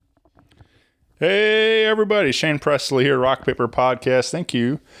Hey everybody, Shane Presley here, Rock Paper Podcast. Thank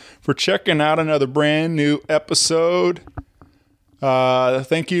you for checking out another brand new episode.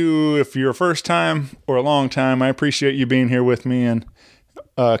 Thank you if you're a first time or a long time. I appreciate you being here with me and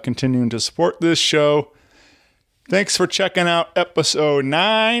continuing to support this show. Thanks for checking out episode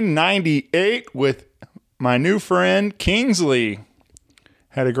 998 with my new friend Kingsley.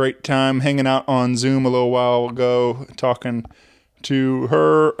 Had a great time hanging out on Zoom a little while ago, talking to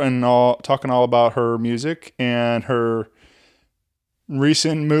her and talking all about her music and her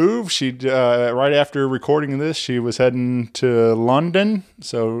recent move. She right after recording this, she was heading to London,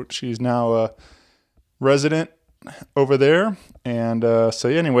 so she's now a resident over there. And so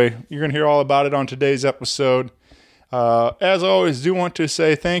anyway, you're gonna hear all about it on today's episode. As always, do want to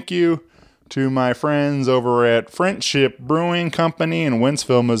say thank you to my friends over at Friendship Brewing Company in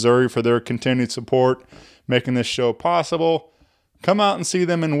Wentzville, Missouri, for their continued support, making this show possible. Come out and see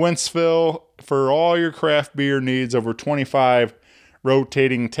them in Wentzville for all your craft beer needs. Over 25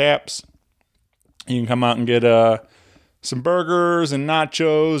 rotating taps. You can come out and get some burgers and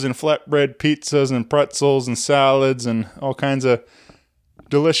nachos and flatbread pizzas and pretzels and salads and all kinds of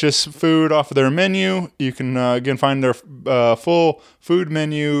delicious food off of their menu. You can again find their full food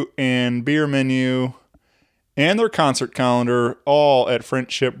menu and beer menu and their concert calendar all at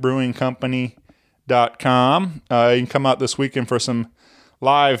friendshipbrewingcompany.com. You can come out this weekend for some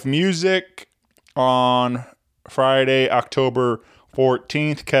live music on Friday, October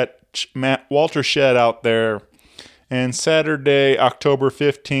 14th. Catch Matt Waltershed out there. And Saturday, October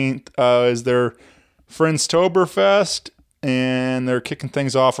 15th is their Friendstoberfest. And they're kicking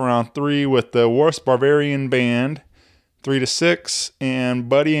things off around 3 with the Worst Bavarian Band, 3 to 6, and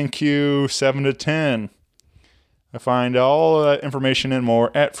Buddy and Q, 7 to 10. I find all of that information and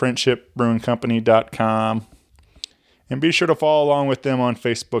more at friendshipbrewingcompany.com. And be sure to follow along with them on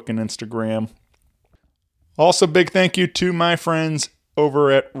Facebook and Instagram. Also, big thank you to my friends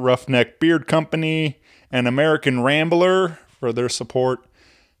over at Roughneck Beard Company and American Rambler for their support.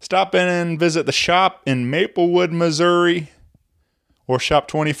 Stop in and visit the shop in Maplewood, Missouri, or shop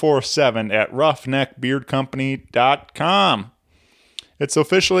 24/7 at roughneckbeardcompany.com. It's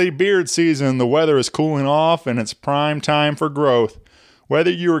officially beard season. The weather is cooling off and it's prime time for growth. Whether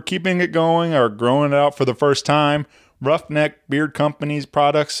you are keeping it going or growing it out for the first time, Roughneck Beard Company's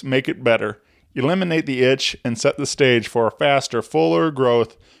products make it better. Eliminate the itch and set the stage for a faster, fuller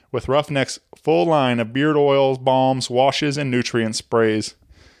growth with Roughneck's full line of beard oils, balms, washes, and nutrient sprays.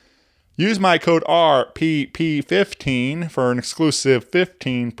 Use my code RPP15 for an exclusive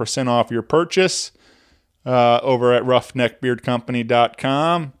 15% off your purchase over at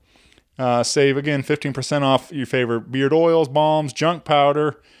roughneckbeardcompany.com. Save again 15% off your favorite beard oils, balms, junk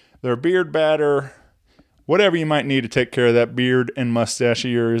powder, their beard batter, whatever you might need to take care of that beard and mustache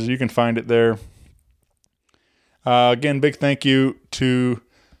of yours. You can find it there. Again, big thank you to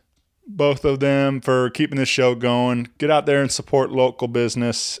both of them for keeping this show going. Get out there and support local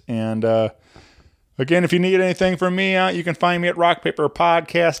business. And again, if you need anything from me, you can find me at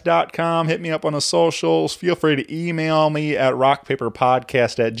rockpaperpodcast.com. Hit me up on the socials. Feel free to email me at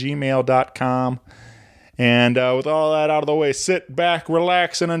rockpaperpodcast@gmail.com. And with all that out of the way, sit back,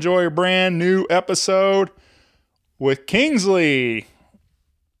 relax, and enjoy a brand new episode with Kingsley.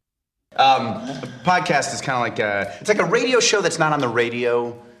 A podcast is kind of like it's like a radio show that's not on the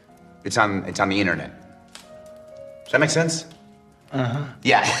radio. It's on the internet. Does that make sense? Uh-huh.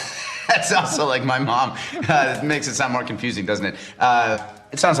 Yeah. That's also like my mom. It makes it sound more confusing, doesn't it?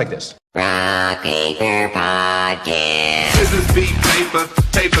 It sounds like this. Rock Paper Podcast. Scissors beat paper,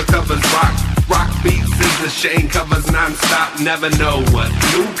 paper covers rock. Rock beats scissors, Shane covers non-stop. Never know what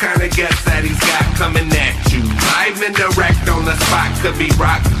new kind of guest that he's got coming at you. Live and direct on the spot. Could be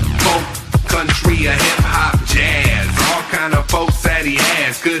rock, folk, country, or hip-hop, jazz. All kind of folks that he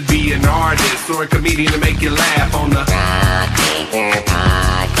has. Could be an artist or a comedian to make you laugh on the Rock Paper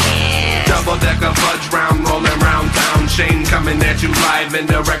Podcast. double-decker fudge round, rolling round town. Shane coming at you live and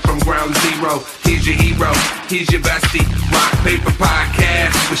direct from ground zero. He's your hero, he's your bestie. Rock Paper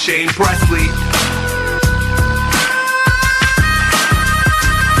Podcast with Shane Presley.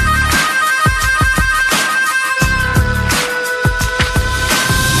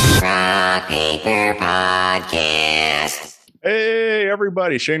 Rock Paper Podcast. Hey,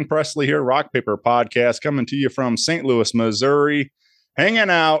 everybody. Shane Presley here, Rock Paper Podcast, coming to you from St. Louis, Missouri, hanging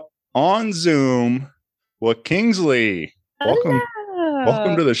out on Zoom with Kingsley. Welcome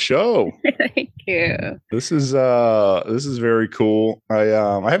to the show. Thank you. This is very cool. I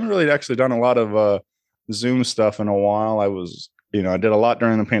haven't really actually done a lot of Zoom stuff in a while. I did a lot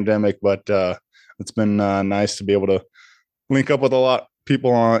during the pandemic, but it's been nice to be able to link up with a lot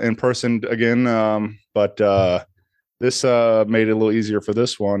people in person again. But this made it a little easier for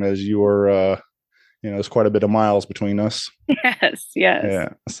this one, as you were, there's quite a bit of miles between us. Yes, yes. Yeah.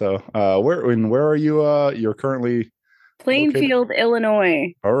 So, where are you? You're currently Plainfield,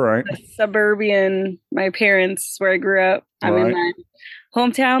 Illinois. All right. Suburban. My parents, where I grew up. I'm in my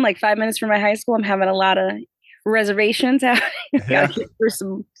hometown, like 5 minutes from my high school. I'm having a lot of reservations out. Got to get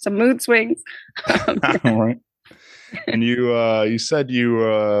through some mood swings. All right. And you said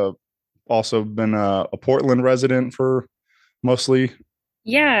you also been a Portland resident for mostly.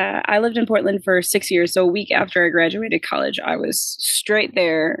 Yeah, I lived in Portland for 6 years. So a week after I graduated college, I was straight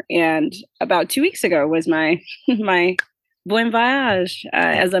there. And about 2 weeks ago was my my bon voyage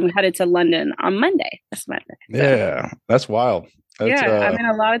as I'm headed to London on Monday. This Monday. So, yeah, that's wild. That's, I'm in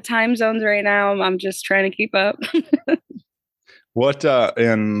a lot of time zones right now. I'm just trying to keep up. What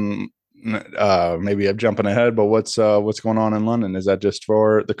and maybe I'm jumping ahead, but what's going on in London? Is that just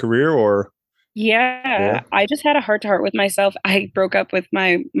for the career or? Yeah, I just had a heart to heart with myself. I broke up with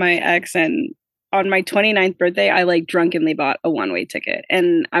my ex, and on my 29th birthday, I like drunkenly bought a one-way ticket,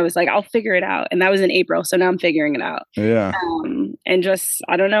 and I was like, I'll figure it out. And that was in April, so now I'm figuring it out. Yeah. And just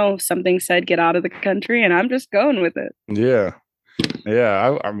I don't know, something said get out of the country, and I'm just going with it. Yeah.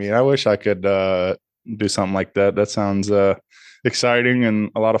 Yeah. I mean, I wish I could do something like that. That sounds exciting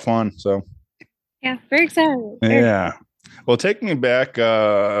and a lot of fun. So. Yeah, very excited. Yeah. Well, take me back.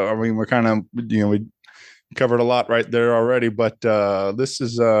 I mean, we're kind of, we covered a lot right there already, but this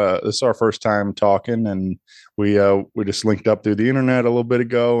is our first time talking, and we just linked up through the internet a little bit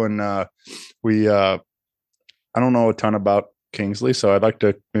ago, and I don't know a ton about Kingsley, so I'd like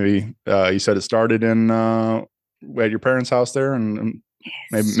to maybe you said it started in at your parents' house there, and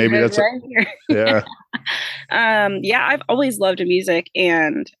maybe that's right here. Yeah. Yeah, I've always loved music,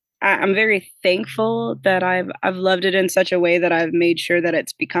 and I'm very thankful that I've loved it in such a way that I've made sure that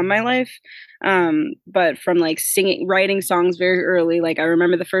it's become my life. But from like writing songs very early, like I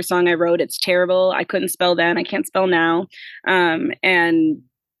remember the first song I wrote, It's Terrible. I couldn't spell then, I can't spell now. And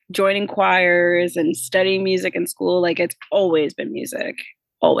joining choirs and studying music in school, like it's always been music,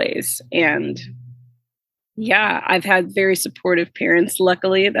 always. And yeah, I've had very supportive parents,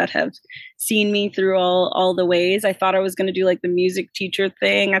 luckily, that have seen me through all the ways. I thought I was going to do like the music teacher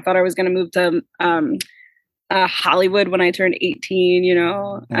thing. I thought I was going to move to Hollywood when I turned 18.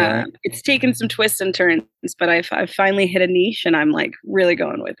 It's taken some twists and turns, but I've finally hit a niche, and I'm like really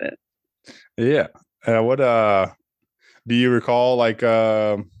going with it. Yeah. What do you recall? Like,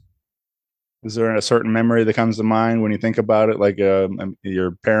 is there a certain memory that comes to mind when you think about it? Like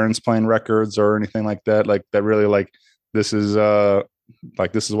your parents playing records or anything like that? Like that really like this is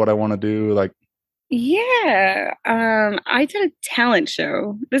what I want to do. Like, yeah, I did a talent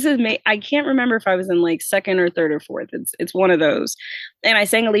show. This is I can't remember if I was in like second or third or fourth. It's one of those, and I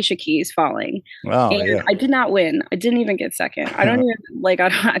sang Alicia Keys' "Falling." Wow, and yeah. I did not win. I didn't even get second. I don't even like.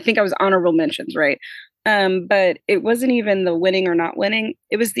 I think I was honorable mentions, right? But it wasn't even the winning or not winning.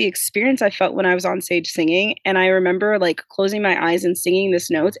 It was the experience I felt when I was on stage singing. And I remember like closing my eyes and singing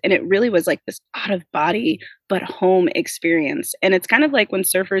this notes. And it really was like this out of body, but home experience. And it's kind of like when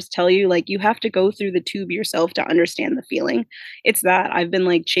surfers tell you, like, you have to go through the tube yourself to understand the feeling. It's that I've been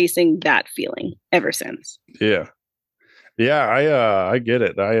like chasing that feeling ever since. Yeah. Yeah. I get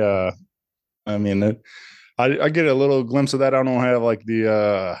it. I mean, I get a little glimpse of that. I don't have like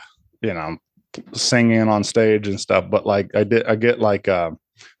the, singing on stage and stuff, but like I get like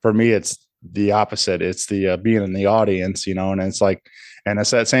for me it's the opposite. It's the being in the audience, and it's like, and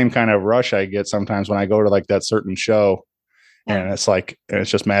it's that same kind of rush I get sometimes when I go to like that certain show. And it's like, and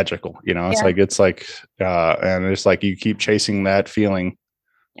it's just magical, it's like and it's like you keep chasing that feeling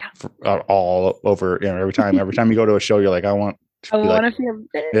all over, every time you go to a show, you're like, I want to feel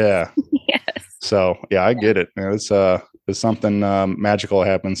this. Yeah. Yes. So yeah, I get it. It's something magical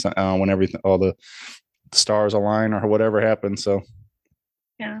happens when everything, all the stars align or whatever happens. So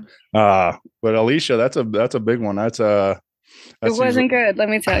yeah. But Alicia, that's a big one. It wasn't good. Let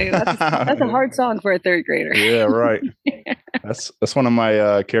me tell you, that's a hard song for a third grader. Yeah, right. That's one of my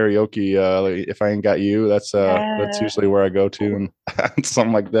karaoke. If I Ain't Got You, that's usually where I go to, and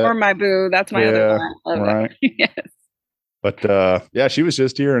something like that. Or My Boo. That's my other one. Right. Yes. But she was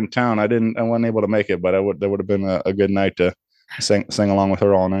just here in town. I wasn't able to make it, but that would have been a good night to sing along with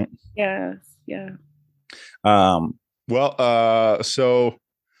her all night. Yes. Yeah. Well, so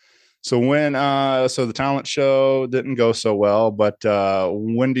when so the talent show didn't go so well, but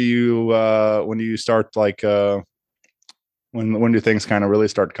when do you start like when do things kind of really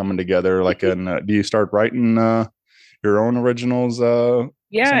start coming together? Like, do you start writing your own originals?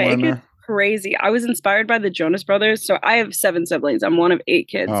 Yeah, crazy. I was inspired by the Jonas Brothers. So I have 7 siblings. I'm one of 8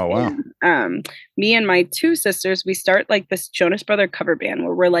 kids. Oh, wow. And, me and my 2 sisters, we start like this Jonas Brother cover band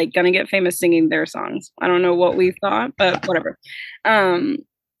where we're like gonna get famous singing their songs. I don't know what we thought, but whatever.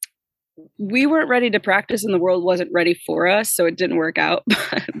 We weren't ready to practice and the world wasn't ready for us, so it didn't work out.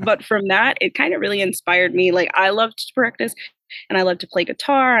 But from that, it kind of really inspired me. Like I loved to practice and I loved to play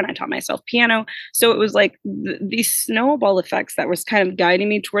guitar and I taught myself piano. So it was like these snowball effects that was kind of guiding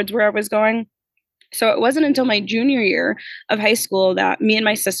me towards where I was going. So it wasn't until my junior year of high school that me and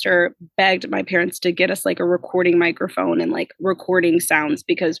my sister begged my parents to get us like a recording microphone and like recording sounds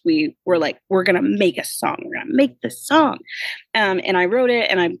because we were like, we're going to make a song. We're going to make this song. And I wrote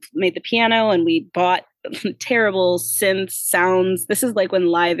it and I made the piano and we bought terrible synth sounds. This is like when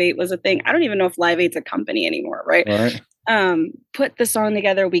Live 8 was a thing. I don't even know if Live 8's a company anymore, right? Right. Put the song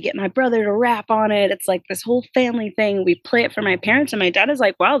together. We get my brother to rap on it. It's like this whole family thing. We play it for my parents, and my dad is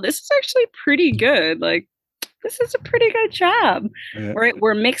like, wow, this is actually pretty good. Like, this is a pretty good job. Yeah.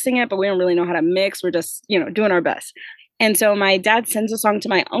 We're mixing it, but we don't really know how to mix. We're just, doing our best. And so my dad sends a song to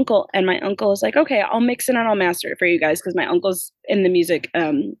my uncle, and my uncle is like, okay, I'll mix it and I'll master it for you guys. Cause my uncle's in the music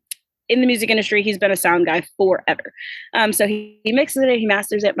industry. He's been a sound guy forever. So he mixes it, he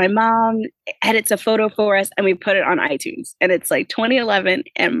masters it. My mom edits a photo for us and we put it on iTunes. And it's like 2011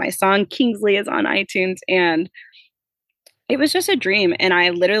 and my song Kingsley is on iTunes. And it was just a dream. And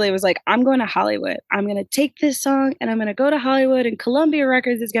I literally was like, I'm going to Hollywood. I'm going to take this song and I'm going to go to Hollywood and Columbia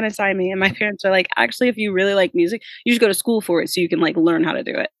Records is going to sign me. And my parents are like, actually, if you really like music, you should go to school for it so you can like learn how to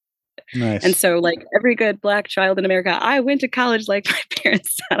do it. Nice. And so, like every good Black child in America, I went to college like my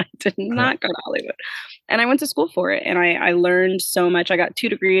parents said. I did not go to Hollywood. And I went to school for it. And I learned so much. I got 2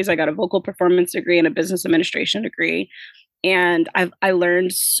 degrees. I got a vocal performance degree and a business administration degree. And I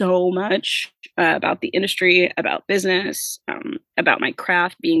learned so much about the industry, about business, about my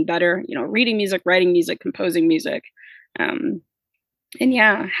craft being better, reading music, writing music, composing music. And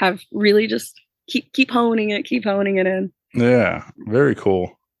yeah, have really just keep honing it in. Yeah. Very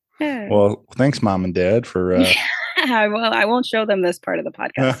cool. Yeah. Well, thanks, Mom and Dad, for. Well, I won't show them this part of the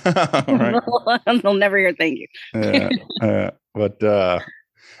podcast. Right. They'll never hear thank you. But no,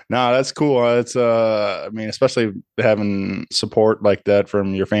 that's cool. It's I mean, especially having support like that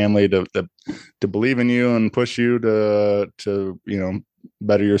from your family to believe in you and push you to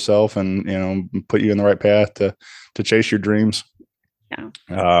better yourself and put you in the right path to chase your dreams. Yeah.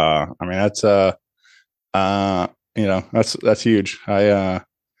 I mean, that's huge.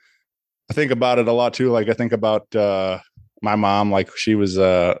 I think about it a lot too. Like I think about my mom. Like she was,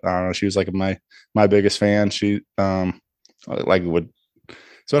 I don't know, she was like my biggest fan. She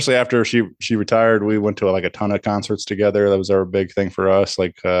especially after she retired, we went to like a ton of concerts together. That was our big thing for us.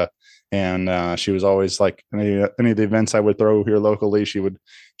 Like, and she was always like any of the events I would throw here locally,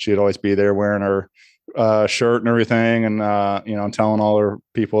 she'd always be there wearing her shirt and everything, and telling all her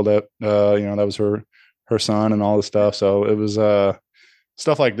people that that was her son and all this stuff. So it was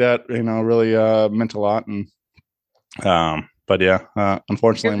stuff like that, really meant a lot. And but yeah,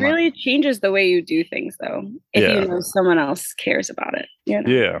 unfortunately, it really changes the way you do things, though. If you know someone else cares about it. Yeah.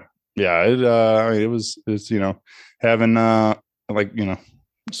 It was having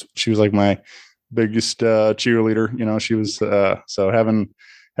she was like my biggest cheerleader. She was so having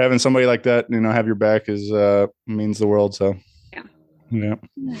somebody like that, have your back is means the world. So yeah.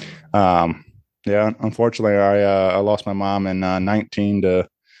 Unfortunately, I lost my mom in 19 to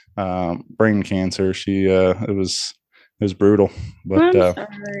brain cancer. She it was brutal, but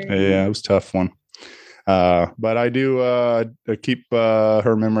yeah, it was a tough one. But I do keep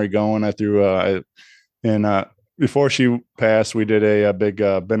her memory going. I threw before she passed, we did a big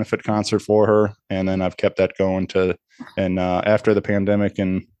benefit concert for her, and then I've kept that going and after the pandemic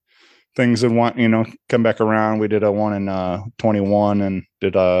and things that come back around, we did a one in 21 and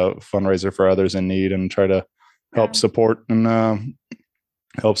did a fundraiser for others in need and try to help support and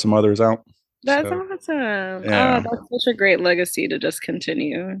help some others out. That's awesome. Yeah. Oh, that's such a great legacy to just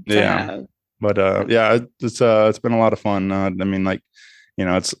continue to have. But it's been a lot of fun. I mean, like,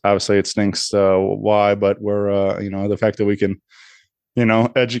 it's obviously it stinks why, but we're the fact that we can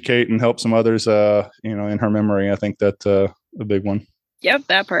educate and help some others in her memory, I think that's a big one. Yep,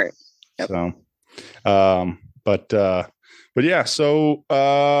 that part. Yep. So but yeah, so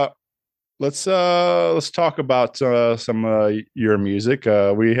let's talk about some your music.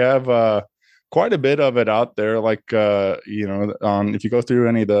 We have quite a bit of it out there, like if you go through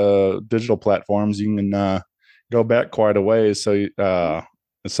any of the digital platforms, you can go back quite a ways. So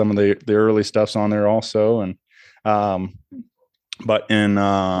some of the early stuff's on there also. And but in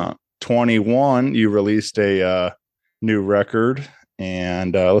 21 you released a new record,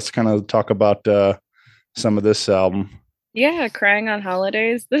 and let's kind of talk about some of this album. Yeah, Crying on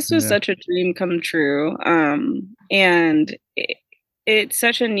Holidays. This was Yeah. such a dream come true. And it's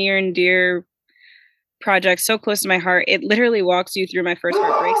such a near and dear project, so close to my heart. It literally walks you through my first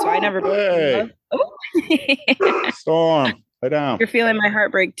heartbreak. So I never Hey. Oh. Storm, lay down. You're feeling my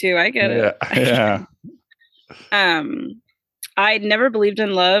heartbreak too. I get it. Yeah. I'd never believed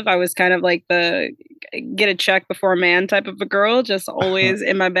in love. I was kind of like the get a check before a man type of a girl, just always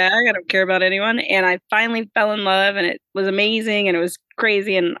in my bag. I don't care about anyone. And I finally fell in love, and it was amazing, and it was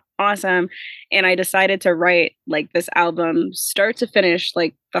crazy and awesome. And I decided to write like this album start to finish,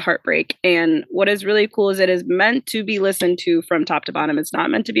 like the heartbreak. And what is really cool is it is meant to be listened to from top to bottom. It's not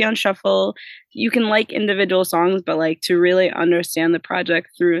meant to be on shuffle. You can like individual songs, but like to really understand the project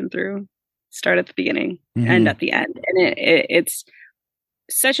through and through, start at the beginning, end at the end. And it's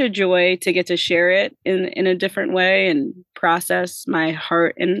such a joy to get to share it in a different way and process my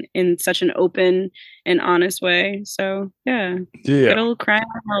heart in such an open and honest way. So yeah. Good old Crying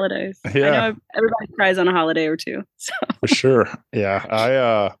on Holidays. Yeah. I know everybody cries on a holiday or two. So For sure. Yeah.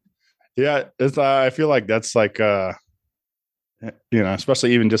 I feel like that's like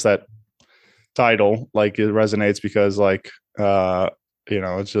especially even just that title, like it resonates because like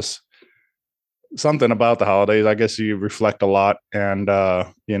it's just something about the holidays. I guess you reflect a lot, and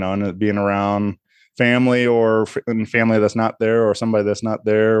and being around family or family that's not there, or somebody that's not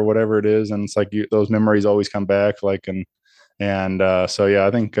there, or whatever it is, and it's like those memories always come back. Like so yeah,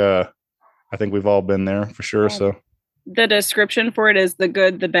 I think we've all been there for sure. So the description for it is the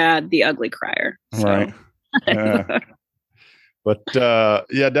good, the bad, the ugly crier. So. Right. Yeah. But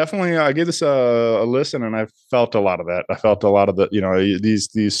definitely, I gave this a listen, and I felt a lot of that. I felt a lot of the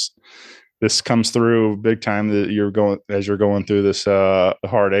this comes through big time that you're going through this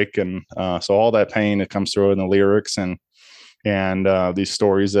heartache, and so all that pain that comes through in the lyrics and these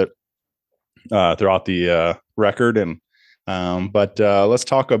stories that throughout the record. And but let's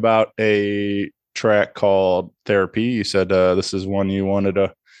talk about a track called Therapy. You said this is one you wanted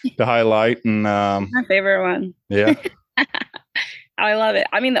to highlight, and my favorite one. Yeah. I love it.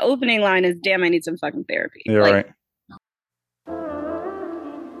 I mean, the opening line is "Damn, I need some fucking therapy." Yeah, right.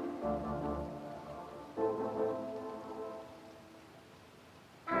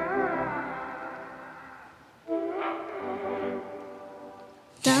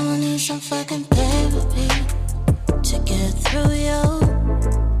 Damn, I need some fucking therapy to get through you.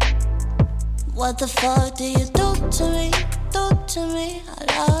 What the fuck did you do to me? I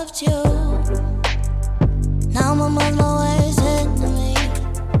loved you. Now my mind always into me.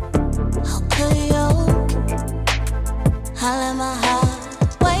 How could you? I let my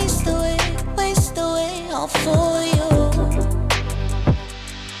heart waste away all for you.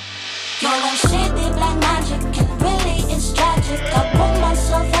 You're like shitty black magic, and really it's tragic. I put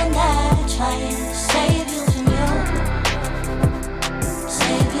myself on that, trying to save you from you.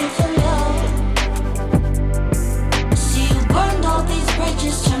 See you burned all these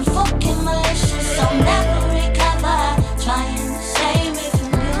bridges, turned fucking malicious. I'll never recover, trying to save me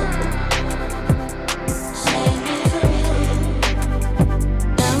from you.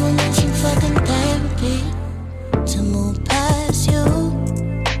 Damn, I need some fucking therapy to move past you.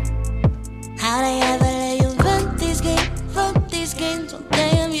 How they ever let you run these games, oh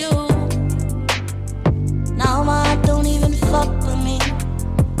damn you. Now my heart don't even fuck with me.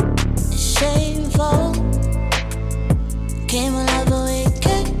 It's shameful. Came alive but we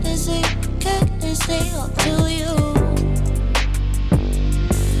couldn't say all to you.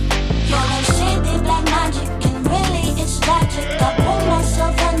 You're like shitty black magic, and really it's tragic. I pull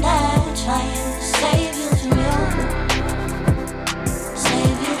myself under, trying to save you from you.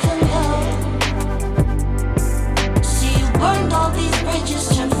 Burned all these bridges,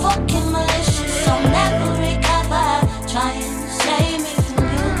 turned fucking malicious. I'll never recover, trying to save me from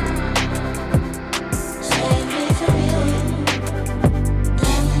you. Save me from you.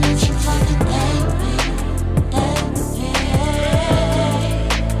 Damn, I need some fucking therapy.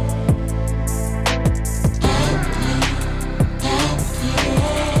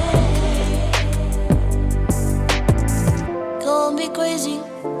 Call me crazy,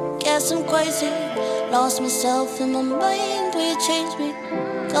 guess I'm crazy. Lost myself in my mind, will you change me?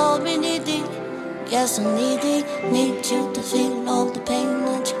 Call me needy, yes I'm needy. Need you to feel all the pain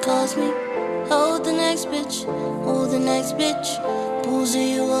that you caused me. Oh, the next bitch, Pulls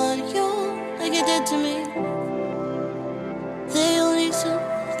you are you, like you did to me. They all need some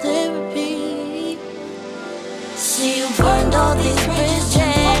therapy. See you burned all these bridges,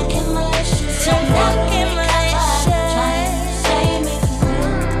 fucking malicious, so fucking malicious.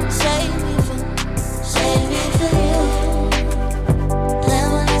 Save me from you.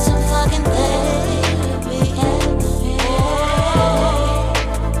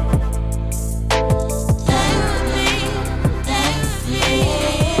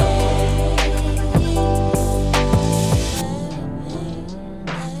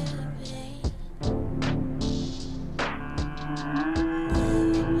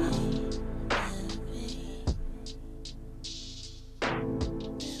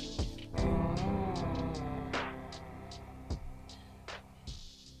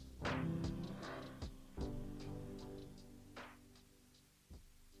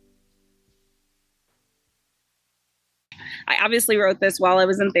 I obviously wrote this while I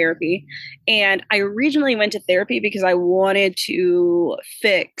was in therapy, and I originally went to therapy because I wanted to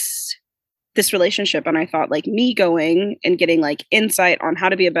fix this relationship. And I thought like me going and getting like insight on how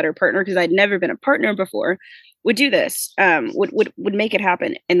to be a better partner, because I'd never been a partner before, would do this, would make it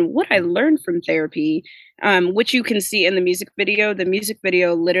happen. And what I learned from therapy, which you can see in the music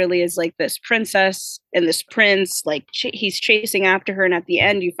video literally is like this princess and this prince, like he's chasing after her. And at the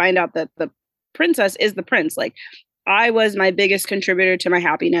end, you find out that the princess is the prince. Like, I was my biggest contributor to my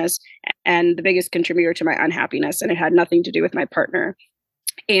happiness and the biggest contributor to my unhappiness. And it had nothing to do with my partner.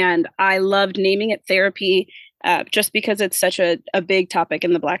 And I loved naming it therapy, just because it's such a big topic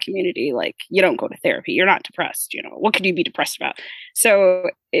in the Black community. Like, you don't go to therapy, you're not depressed. You know, what could you be depressed about? So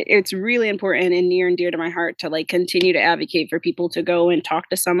it's really important and near and dear to my heart to like continue to advocate for people to go and talk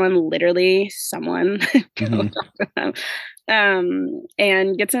to someone, literally someone, go talk to them.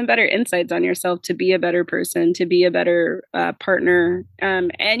 And get some better insights on yourself to be a better person, to be a better partner.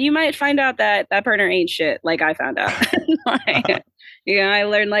 And you might find out that that partner ain't shit, like I found out. Like, you know, I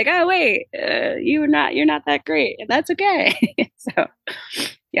learned like, oh wait, you're not that great, and that's okay. So,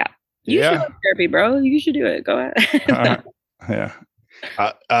 yeah, you should go to therapy, bro. You should do it. Go ahead. Yeah.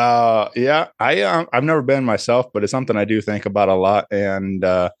 I've never been myself, but it's something I do think about a lot. And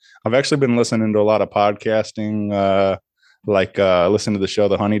I've actually been listening to a lot of podcasting, listen to the show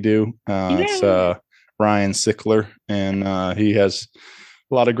The Honeydew. It's Ryan Sickler, and he has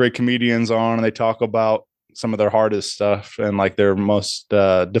a lot of great comedians on, and they talk about some of their hardest stuff and like their most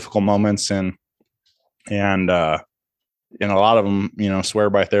difficult moments, and a lot of them, you know, swear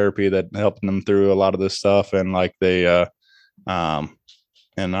by therapy that helping them through a lot of this stuff. And like they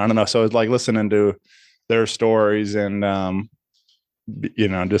and I don't know, so it's like listening to their stories, and you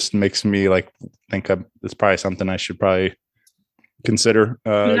know, just makes me like think it's probably something I should probably consider.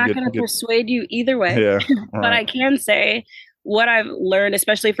 I'm not going to persuade you either way. Yeah, but I can say what I've learned,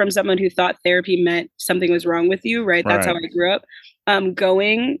 especially from someone who thought therapy meant something was wrong with you, right? That's how I grew up.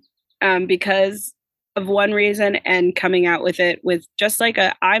 Going because of one reason, and coming out with it with just like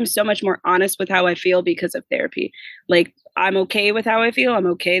I'm so much more honest with how I feel because of therapy. Like, I'm okay with how I feel. I'm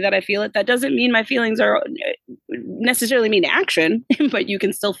okay that I feel it. That doesn't mean my feelings are necessarily mean action, but you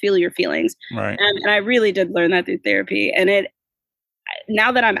can still feel your feelings. Right. And I really did learn that through therapy. And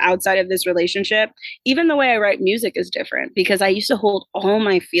now that I'm outside of this relationship, even the way I write music is different, because I used to hold all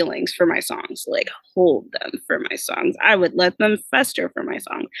my feelings for my songs, like hold them for my songs. I would let them fester for my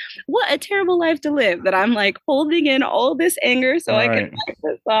song. What a terrible life to live, that I'm like holding in all this anger so I can write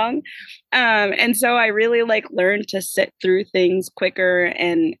this song. And so I really like learned to sit through things quicker.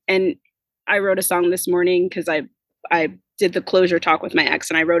 And I wrote a song this morning because I did the closure talk with my ex,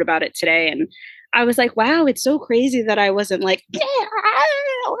 and I wrote about it today. And I was like, wow, it's so crazy that I wasn't like,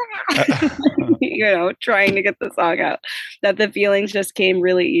 you know, trying to get the song out, that the feelings just came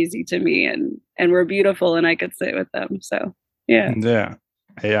really easy to me and were beautiful, and I could sit with them. So, yeah.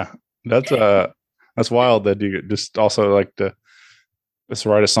 That's wild that you just also like to just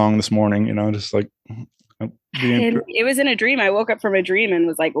write a song this morning, you know, just like. It was in a dream. I woke up from a dream and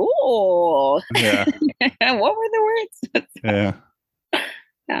was like, oh, yeah. What were the words? Yeah.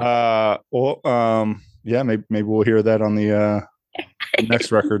 Maybe we'll hear that on the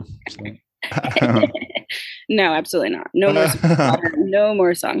next record. So. No, absolutely not. No more songs about her. No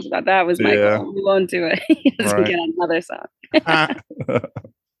more songs about that. Was my goal. We won't do it. He doesn't get another song.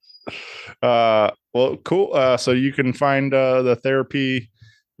 Well, cool. So you can find the therapy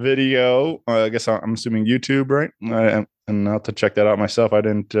video. I guess I'm assuming YouTube, right? And I'll have to check that out myself. I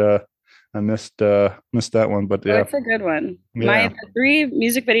didn't. I missed that one, but yeah, that's a good one. Yeah. My 3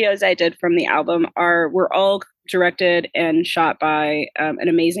 music videos I did from the album were all directed and shot by an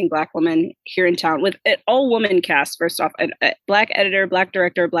amazing Black woman here in town, with an all-woman cast. First off, a Black editor, Black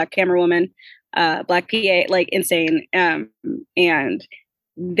director, Black camerawoman, Black PA, like insane. And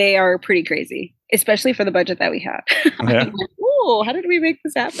they are pretty crazy, especially for the budget that we had. Yeah. Like, ooh, how did we make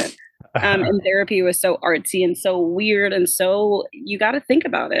this happen? And therapy was so artsy and so weird, and so you got to think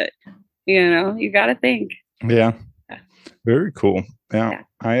about it. You know, you got to think. Yeah. Very cool. Yeah.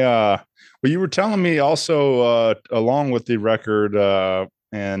 Well, you were telling me also, along with the record,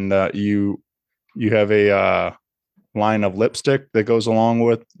 and you have a line of lipstick that goes along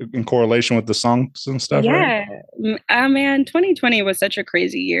with, in correlation with the songs and stuff. Yeah. Right? Man, 2020 was such a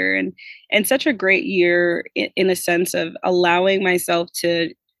crazy year, and such a great year in a sense of allowing myself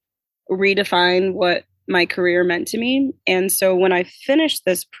to redefine what my career meant to me. And so when I finished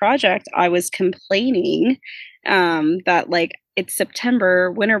this project, I was complaining that like it's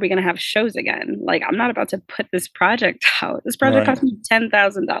September. When are we going to have shows again? Like, I'm not about to put this project out. This project Right. cost me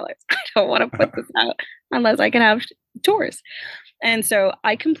 $10,000. I don't want to put this out unless I can have tours. And so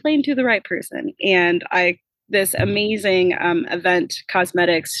I complained to the right person, and this amazing event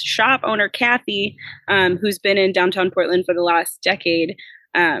cosmetics shop owner, Kathy, who's been in downtown Portland for the last decade.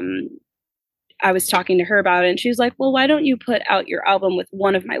 I was talking to her about it, and she was like, well, why don't you put out your album with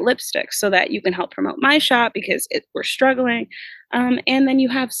one of my lipsticks so that you can help promote my shop because we're struggling. And then you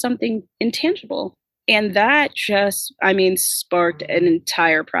have something intangible. And that just, sparked an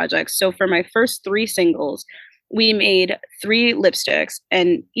entire project. So for my first 3 singles, we made 3 lipsticks,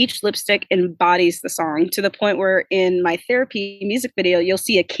 and each lipstick embodies the song to the point where in my Therapy music video, you'll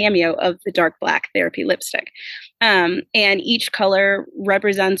see a cameo of the dark black Therapy lipstick. And each color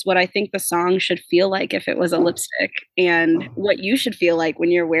represents what I think the song should feel like if it was a lipstick. And what you should feel like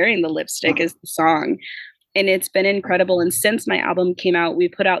when you're wearing the lipstick is the song. And it's been incredible. And since my album came out, we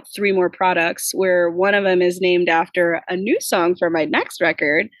put out 3 more products, where one of them is named after a new song for my next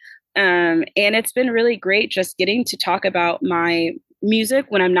record. And it's been really great just getting to talk about my music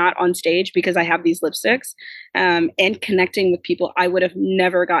when I'm not on stage because I have these lipsticks, and connecting with people I would have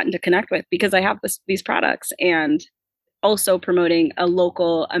never gotten to connect with because I have these products, and also promoting a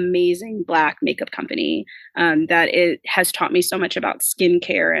local amazing Black makeup company that it has taught me so much about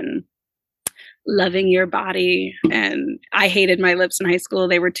skincare and loving your body. And I hated my lips in high school.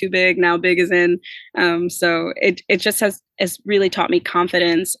 They were too big. Now big is in. So it just has really taught me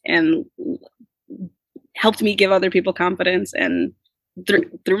confidence and helped me give other people confidence and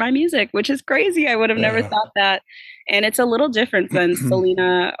through my music, which is crazy. I would have never thought that. And it's a little different than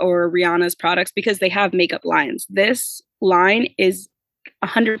Selena or Rihanna's products because they have makeup lines. This line is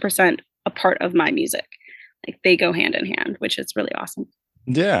 100% a part of my music. Like, they go hand in hand, which is really awesome.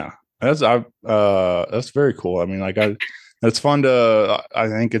 Yeah. That's very cool. I mean, it's fun to, I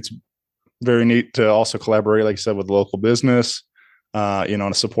think it's very neat to also collaborate, like you said, with local business,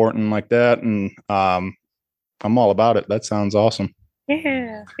 to support and like that. And I'm all about it. That sounds awesome.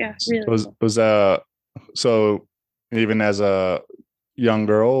 Yeah. Really. So even as a young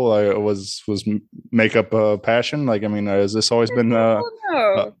girl, was makeup a passion? Like, I mean, has this always been No.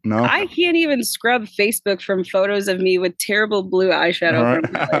 No? I can't even scrub Facebook from photos of me with terrible blue eyeshadow Right.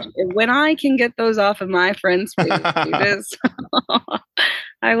 from college. When I can get those off of my friends' pages,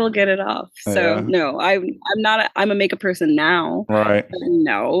 I will get it off. So Yeah. no, I'm a makeup person now. Right. But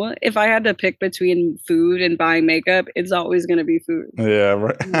no, if I had to pick between food and buying makeup, it's always going to be food. Yeah.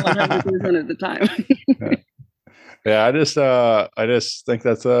 Right. 100% of the time. Yeah, I just think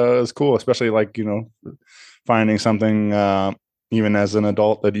that's cool, especially like, finding something even as an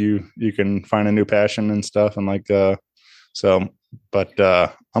adult that you can find a new passion and stuff, and like but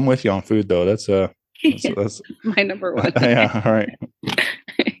I'm with you on food though. That's my number one. Yeah, all right.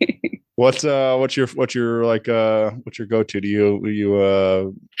 What's your like what's your go-to? Do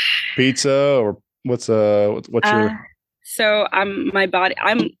you pizza, or what's your So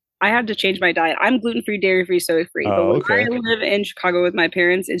I had to change my diet. I'm gluten-free, dairy-free, soy-free. But when okay. I live in Chicago with my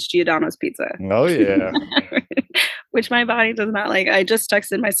parents, it's Giordano's pizza. Oh yeah. Which my body does not like. I just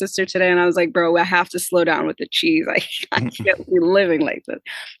texted my sister today and I was like, bro, I have to slow down with the cheese. I can't be living like this.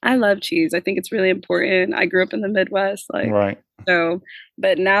 I love cheese. I think it's really important. I grew up in the Midwest. Right. So,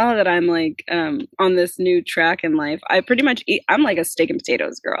 but now that I'm like on this new track in life, I pretty much I'm like a steak and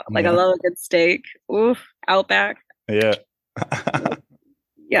potatoes girl. Like, I love a good steak. Oof, Outback. Yeah.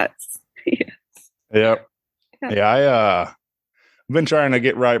 Yes. Yep. Yeah. I've been trying to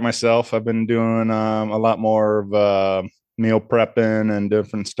get right myself. I've been doing a lot more of meal prepping and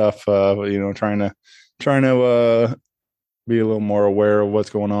different stuff. Trying to be a little more aware of what's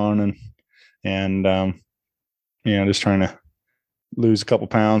going on, and just trying to lose a couple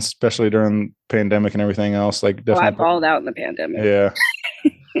pounds, especially during the pandemic and everything else. Like, definitely. I balled out in the pandemic. Yeah.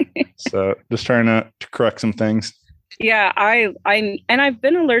 So just trying to correct some things. Yeah, I've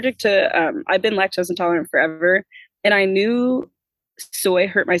been allergic to I've been lactose intolerant forever, and I knew soy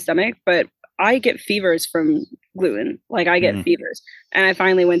hurt my stomach, but I get fevers from gluten. Like, I get fevers, and I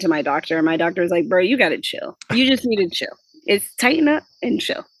finally went to my doctor, and my doctor was like, "Bro, you got to chill. You just need to chill. It's tighten up and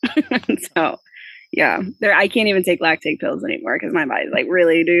chill." So, yeah, I can't even take lactate pills anymore because my body's like,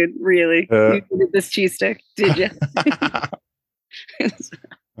 "Really, dude? Really? You did this cheese stick? Did you?"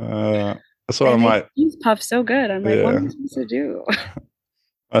 That's one of my cheese puff so good. I'm like, what am I supposed to do?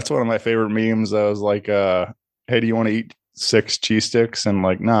 That's one of my favorite memes. I was like, "Hey, do you want to eat 6 cheese sticks?" And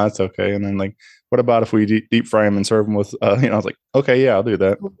like, "No, that's okay." And then like, "What about if we deep fry them and serve them with?" I was like, "Okay, yeah, I'll do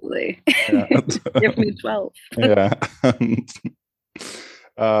that." Totally. Yeah. Give me 12. Yeah.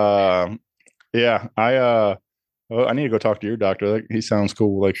 Yeah. Oh, I need to go talk to your doctor. Like, he sounds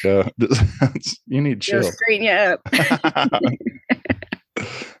cool. Like, you need to It'll chill. straighten you up.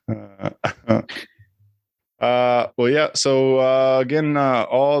 Well, yeah. So again,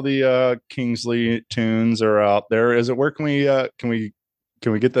 all the Kingsley tunes are out there. Is it where can we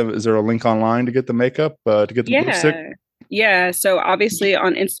get them? Is there a link online to get the makeup to get the lipstick? Yeah. So obviously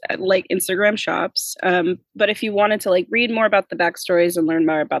on like Instagram shops. But if you wanted to like read more about the backstories and learn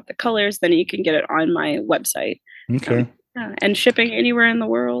more about the colors, then you can get it on my website. Okay. Yeah, and shipping anywhere in the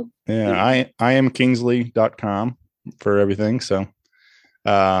world. Yeah, I am Kingsley.com for everything. So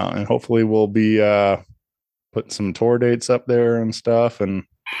and hopefully we'll be putting some tour dates up there and stuff and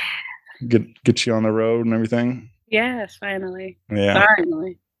get you on the road and everything. Yes, finally. Yeah.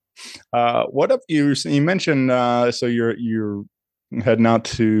 Finally. What up you mentioned so you're heading out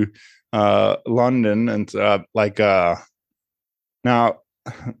to London and now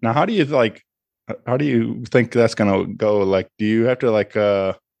how do you think that's gonna go? Like, do you have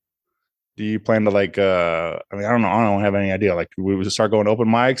to do you plan to I mean, I don't have any idea. Like, we would start going to open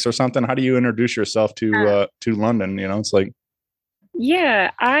mics or something. How do you introduce yourself to London? You know, it's like,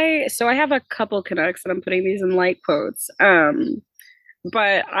 Yeah, I have a couple connects, and I'm putting these in light quotes.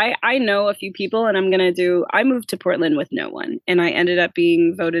 But I know a few people, and I moved to Portland with no one, and I ended up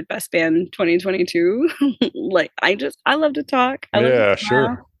being voted best band 2022. Like, I love to talk. I love yeah, to smile.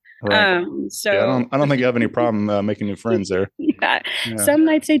 sure. Right. So Yeah, I don't think you have any problem making new friends there. yeah, Yeah. some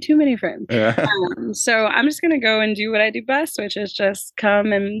might say too many friends. Yeah. So I'm just gonna go and do what I do best, which is just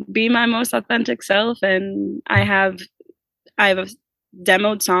come and be my most authentic self. And I have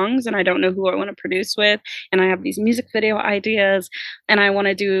demoed songs, and I don't know who I want to produce with, and I have these music video ideas, and I want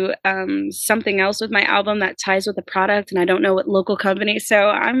to do something else with my album that ties with the product, and I don't know what local company. So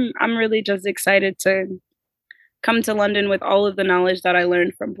I'm really just excited to come to London with all of the knowledge that I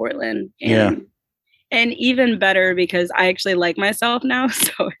learned from Portland. And even better because I actually like myself now,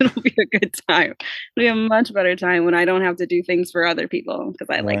 so it'll be a good time. It'll be a much better time when I don't have to do things for other people because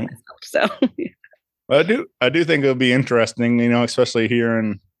I like Right. myself. So I do think it'll be interesting, you know, especially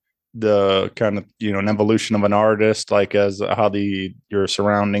hearing the kind of, you know, an evolution of an artist, like as how your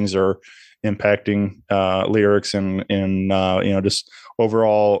surroundings are impacting lyrics and you know, just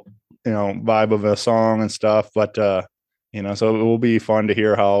overall, you know, vibe of a song and stuff. But you know, so it will be fun to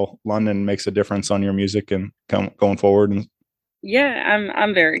hear how London makes a difference on your music and going forward. And yeah,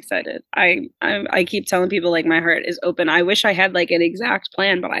 I'm very excited. I keep telling people like my heart is open. I wish I had like an exact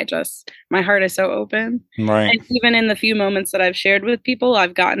plan, but my heart is so open. right. And even in the few moments that I've shared with people,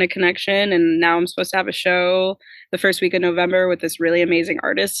 I've gotten a connection, and now I'm supposed to have a show the first week of November with this really amazing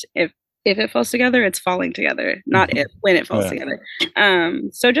artist. If it falls together, it's falling together, not if when it falls Yeah. together.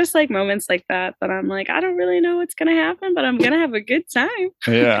 So just like moments like that I'm like, I don't really know what's gonna happen, but I'm gonna have a good time.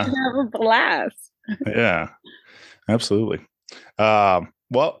 Yeah. I'm gonna have a blast. Yeah, absolutely.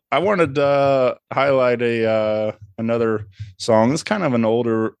 Well, I wanted to highlight another song. It's kind of an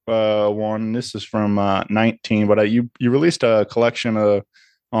older one. This is from 19, but you released a collection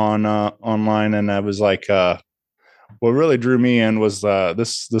on online, and I was like, what really drew me in was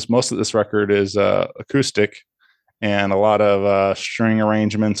this most of this record is acoustic, and a lot of string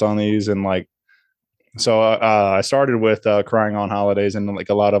arrangements on these, and like. So I started with "Crying on Holidays" and like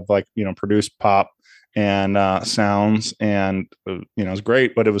a lot of like, you know, produced pop and sounds, and you know, it's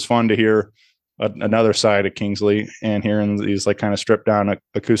great. But it was fun to hear another side of Kingsley and hearing these like kind of stripped down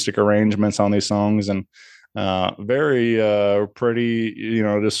acoustic arrangements on these songs, and very pretty. You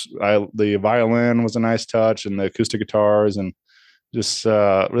know, the violin was a nice touch, and the acoustic guitars, and just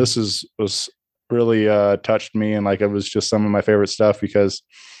was really touched me, and like it was just some of my favorite stuff because.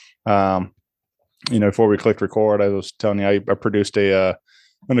 You know, before we clicked record, I was telling you I produced an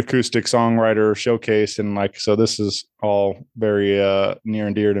acoustic songwriter showcase, and like, so this is all very near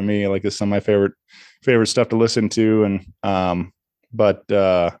and dear to me. Like, this is some of my favorite stuff to listen to, and but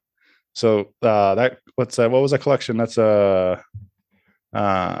so that what's that? What was that collection? That's sorry,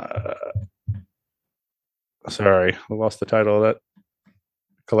 I lost the title of that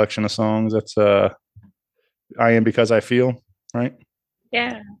collection of songs. That's I Am Because I Feel, right?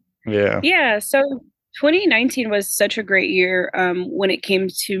 Yeah. Yeah. Yeah. So 2019 was such a great year when it came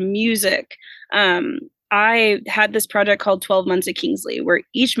to music. I had this project called 12 Months at Kingsley, where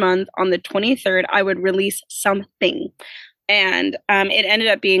each month on the 23rd, I would release something. And it ended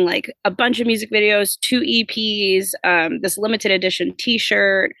up being like a bunch of music videos, 2 EPs, this limited edition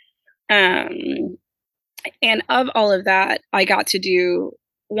t-shirt. And of all of that, I got to do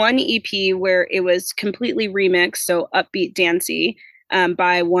one EP where it was completely remixed, so upbeat, dancey.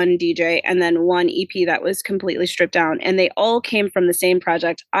 by one DJ, and then one EP that was completely stripped down. And they all came from the same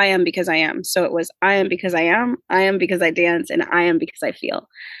project, I Am Because I Am. So it was I am because I am because I dance, and I am because I feel.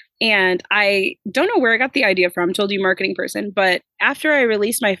 And I don't know where I got the idea from, told you marketing person, but after I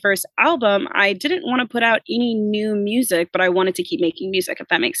released my first album, I didn't want to put out any new music, but I wanted to keep making music, if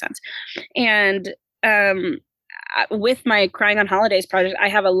that makes sense. And with my Crying on Holidays project, I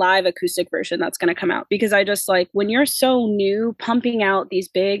have a live acoustic version that's going to come out, because I just like, when you're so new, pumping out these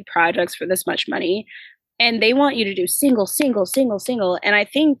big projects for this much money, and they want you to do single. And I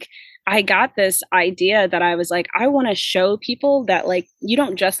think I got this idea that I was like, I want to show people that like, you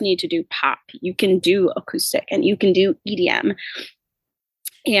don't just need to do pop, you can do acoustic and you can do EDM.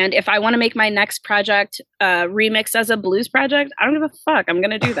 And if I want to make my next project remix as a blues project, I don't give a fuck. I'm going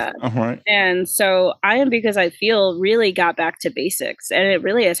to do that. All right. And so I Am Because I Feel really got back to basics, and it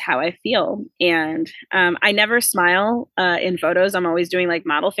really is how I feel. And I never smile in photos. I'm always doing like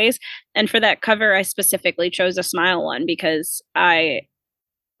model face. And for that cover, I specifically chose a smile one because I'm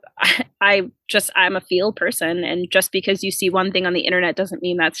a feel person. And just because you see one thing on the internet doesn't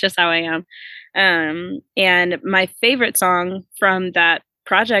mean that's just how I am. And my favorite song from that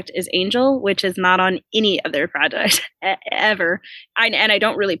project is Angel, which is not on any other project ever. And I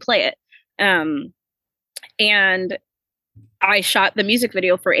don't really play it. And I shot the music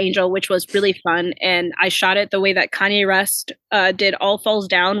video for Angel, which was really fun. And I shot it the way that Kanye West did All Falls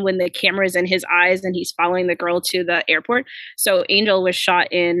Down, when the camera's in his eyes and he's following the girl to the airport. So Angel was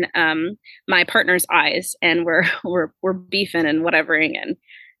shot in my partner's eyes, and we're beefing and whatevering. And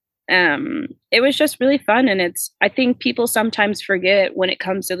it was just really fun. And I think people sometimes forget when it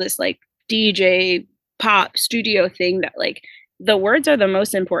comes to this like DJ pop studio thing that like the words are the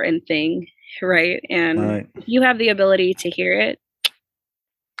most important thing, right? And if you have the ability to hear it,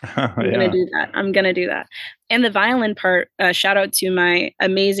 I'm gonna do that. And the violin part, shout out to my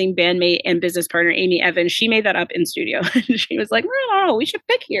amazing bandmate and business partner Amy Evans. She made that up in studio. She was like, "Oh, we should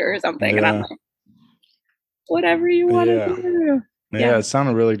pick here or something." And I'm like, whatever you want to do. Yeah, it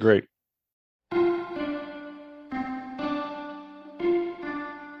sounded really great.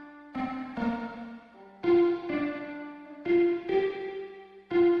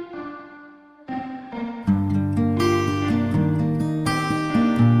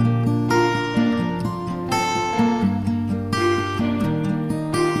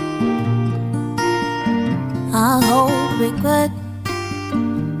 I hold regret,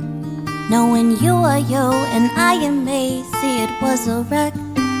 knowing you are you and I am me. See, it was a wreck.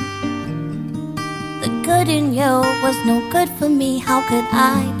 The good in you was no good for me. How could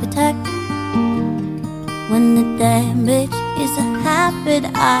I protect when the damage is a habit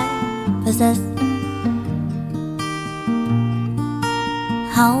I possess?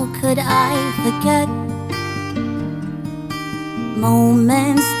 How could I forget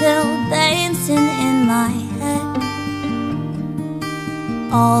moments still dancing in my head?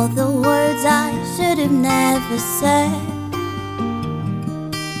 All the words I should have never said.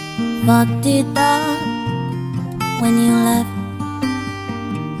 Fucked it up when you left.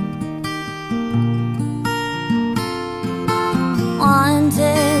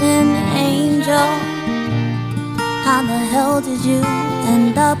 Wanted an angel. How the hell did you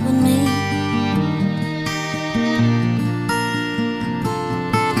end up with me?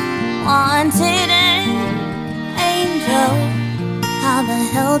 Wanted an angel. How the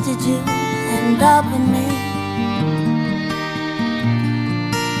hell did you end up with me?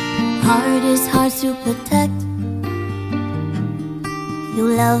 Heart is hard to protect. You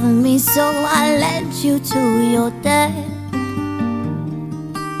love me so I led you to your death.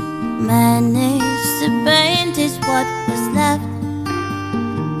 Managed to bandage what was left.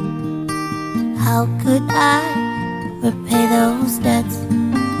 How could I repay those debts?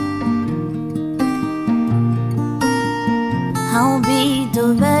 I'll be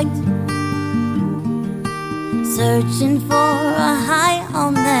direct, searching for a high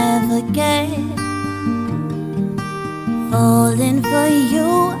I'll never get. Falling for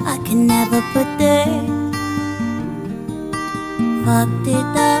you, I can never predict. Fucked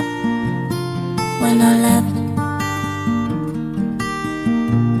it up when I left.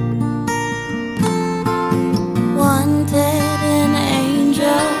 Wanted an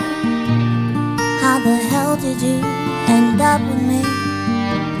angel. How the hell did you end up with me?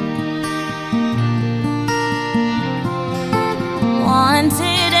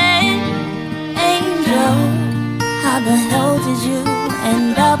 Wanted an angel. How the hell did you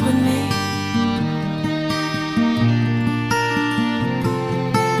end up with me?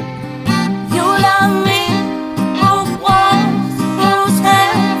 You love me, broke walls, bruised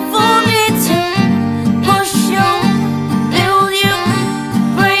head for me to push you, build you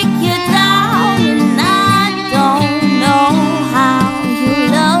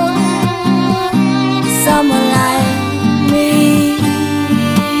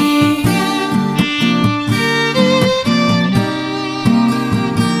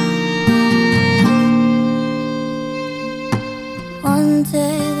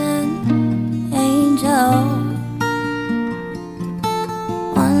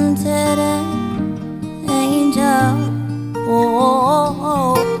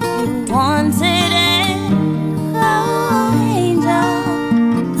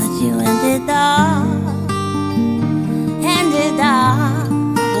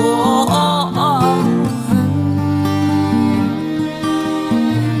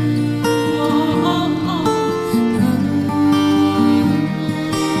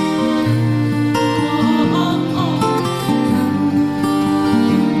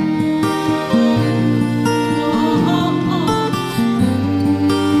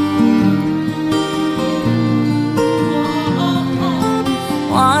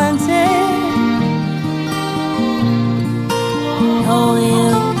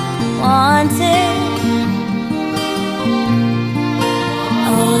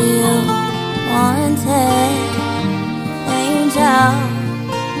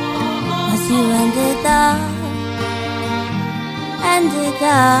You ended up.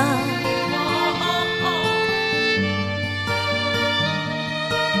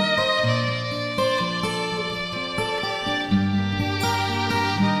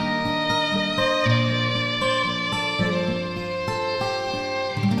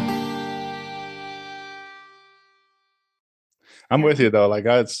 I'm with you though. Like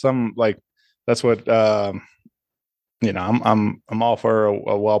that's what I'm all for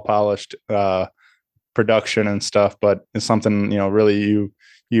a well polished production and stuff, but it's something, really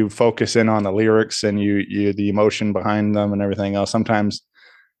you focus in on the lyrics and you the emotion behind them and everything else. Sometimes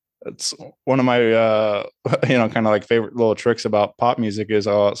it's one of my kind of like favorite little tricks about pop music is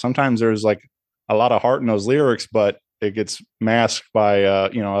sometimes there's like a lot of heart in those lyrics, but it gets masked by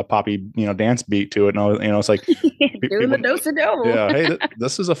a poppy dance beat to it. And it's like doing the do-si-do. Yeah, hey,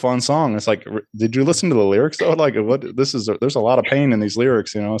 this is a fun song. It's like, did you listen to the lyrics though? Like, there's a lot of pain in these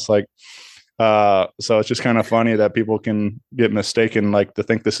lyrics. It's like, so it's just kind of funny that people can get mistaken, like to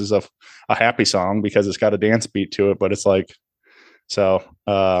think this is a happy song because it's got a dance beat to it. But it's like, so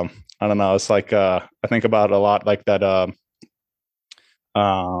I don't know. It's like I think about it a lot, like that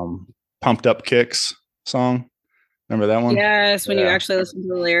Pumped Up Kicks song. Remember that one? Yes, when you actually listen to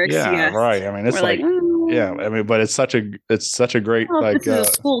the lyrics. Yeah, yes. right. I mean, it's yeah. I mean, but it's such a great this is a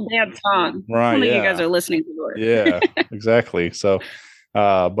school dance song. Right. You guys are listening to it. Yeah, exactly. So,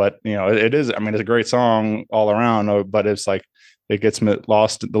 but it is. I mean, it's a great song all around. But it's like it gets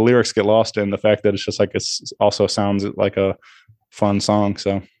lost. The lyrics get lost in the fact that it's just like it's also sounds like a fun song.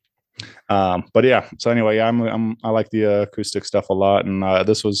 So, but yeah. So anyway, I like the acoustic stuff a lot, and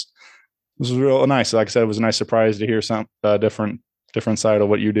this was real nice. Like I said, it was a nice surprise to hear some different side of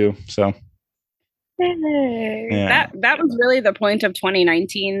what you do. So. Yeah. That was really the point of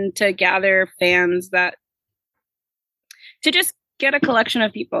 2019, to gather fans to just get a collection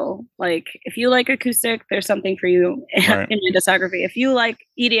of people. Like, if you like acoustic, there's something for you in my discography. If you like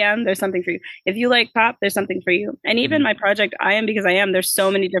EDM, there's something for you. If you like pop, there's something for you. And even my project, I Am Because I Am, there's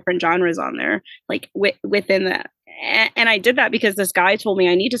so many different genres on there, like within that. And I did that because this guy told me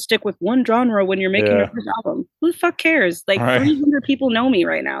I need to stick with one genre when you're making your first album. Who the fuck cares? Like 300 people know me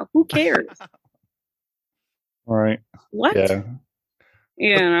right now. Who cares? Right. What?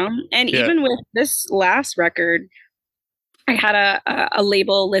 Yeah. And even with this last record, I had a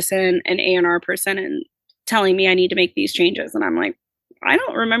label listen, an A&R person, and telling me I need to make these changes. And I'm like, I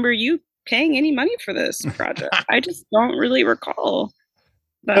don't remember you paying any money for this project. I just don't really recall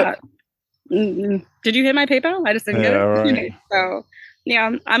that. Did you hit my PayPal? I just didn't get it. Right. So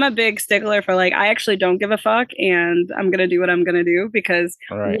yeah, I'm a big stickler for like, I actually don't give a fuck, and I'm going to do what I'm going to do because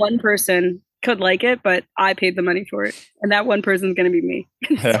one person could like it, but I paid the money for it. And that one person's going to be me.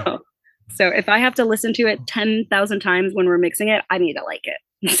 Yeah. So if I have to listen to it 10,000 times when we're mixing it, I need to like it.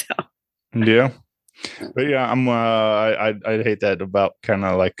 So. Yeah. But yeah, I hate that about kind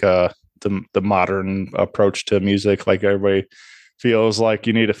of like the modern approach to music. Like everybody feels like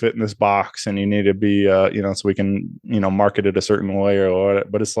you need to fit in this box and you need to be, so we can, market it a certain way or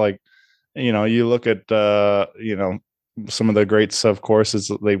what. But it's like, you look at, some of the greats, of course,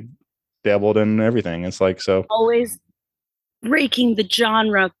 they dabbled in everything. It's like, so always breaking the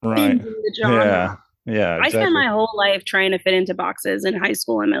genre, bending the genre. Yeah. Exactly. I spent my whole life trying to fit into boxes in high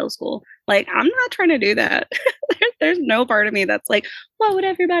school and middle school. Like, I'm not trying to do that. There's no part of me that's like, what would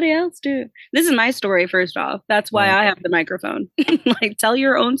everybody else do? This is my story, first off. That's why I have the microphone. Like, tell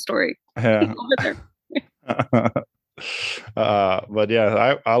your own story. Yeah. But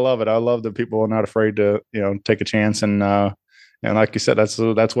yeah, I love it. I love that people are not afraid to, take a chance. And like you said,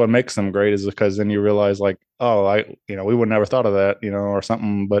 that's what makes them great, is because then you realize like, oh, we would never thought of that, or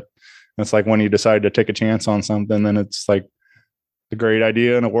something. But it's like when you decide to take a chance on something, then it's like a great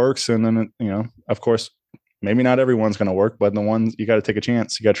idea and it works. And then, of course, maybe not everyone's going to work, but the ones you got to take a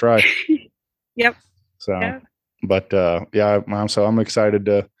chance, you got to try. Yep. So, but so I'm excited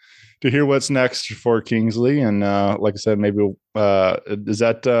to hear what's next for Kingsley. And like I said, maybe is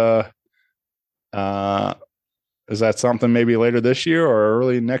that something maybe later this year or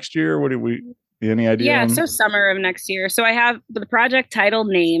early next year? What do we? Any idea? Yeah, so summer of next year. So I have the project title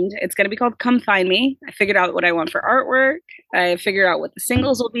named. It's going to be called Come Find Me. I figured out what I want for artwork. I figured out what the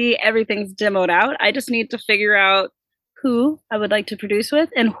singles will be. Everything's demoed out. I just need to figure out who I would like to produce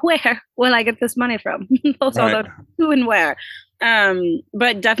with and where will I get this money from. Although who and where.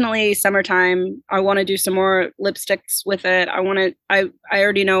 But definitely summertime. I want to do some more lipsticks with it. I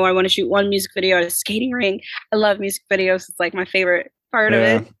already know I want to shoot one music video at a skating rink. I love music videos. It's like my favorite part of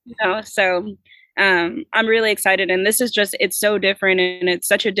it, so I'm really excited. And this is just, it's so different and it's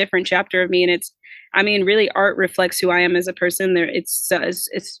such a different chapter of me. And really art reflects who I am as a person.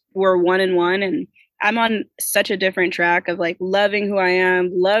 We're one in one. And I'm on such a different track of like loving who I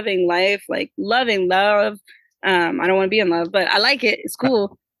am, loving life, like loving love. I don't want to be in love, but I like it. It's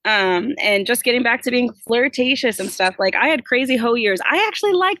cool. And just getting back to being flirtatious and stuff. Like I had crazy hoe years. I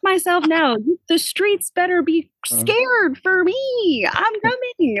actually like myself now. The streets better be scared for me. I'm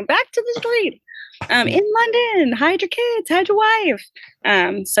coming back to the street. In London, hide your kids, hide your wife.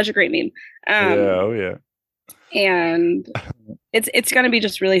 Such a great meme. Yeah. And it's gonna be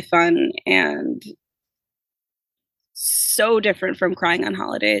just really fun and so different from Crying on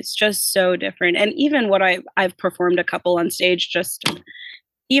Holiday. It's just so different. And even what I've performed a couple on stage, just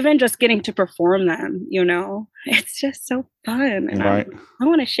getting to perform them, it's just so fun. And Right. I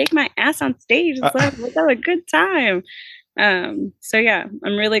want to shake my ass on stage. Let's have a good time. So yeah,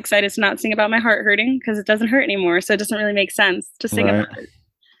 I'm really excited to not sing about my heart hurting because it doesn't hurt anymore. So it doesn't really make sense to sing Right. about it.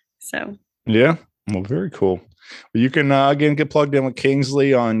 So Yeah. Well, very cool. Well, you can again get plugged in with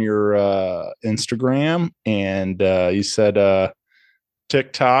Kingsley on your Instagram, and you said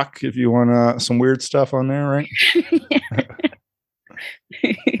TikTok if you want some weird stuff on there, right?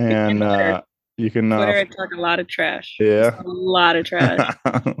 And you can Twitter, I talk a lot of trash. Yeah. A lot of trash.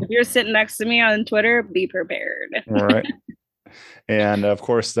 If you're sitting next to me on Twitter, be prepared. All right. And of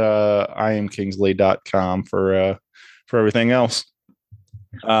course, IamKingsley.com for everything else.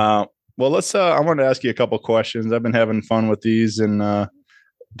 Well, let's. I wanted to ask you a couple questions. I've been having fun with these, and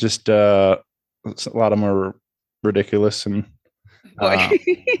just a lot of them are ridiculous. And but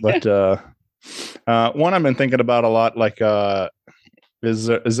one I've been thinking about a lot, like, is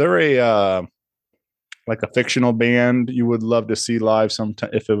there a like a fictional band you would love to see live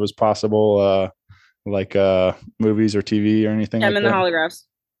sometime if it was possible? Like movies or TV or anything Gem like and the that? Holographs.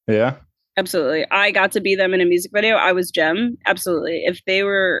 Yeah. Absolutely. I got to be them in a music video. I was Gem. Absolutely. If they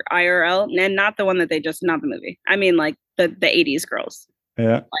were IRL, and not the one that not the movie. I mean, like the 80s girls.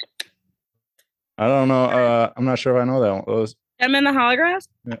 Yeah. I don't know. I'm not sure if I know that one. Those. Gem and the Holographs?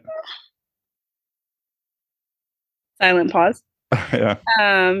 Yeah. Silent pause. Yeah.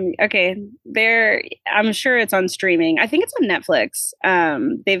 Okay. I'm sure it's on streaming. I think it's on Netflix.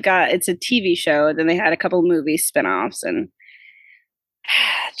 It's a TV show. Then they had a couple movie spinoffs and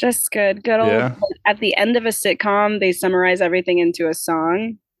just good old. Yeah. At the end of a sitcom, they summarize everything into a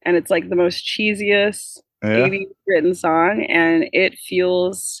song, and it's like the most cheesiest 80s written song, and it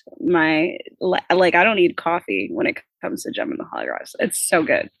fuels my like. I don't need coffee when it comes to Gem and the Holographs. It's so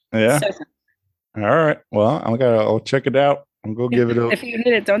good. Yeah. So, All right. Well, I'll check it out. I'll go give it a. If you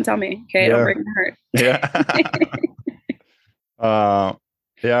hit it, don't tell me. Okay, Yeah. don't break my heart. Yeah.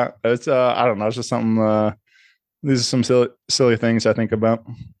 Yeah. It's I don't know. It's just something. These are some silly things I think about.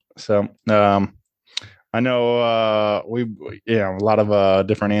 So I know a lot of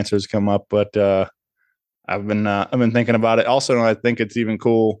different answers come up, but I've been thinking about it. Also, I think it's even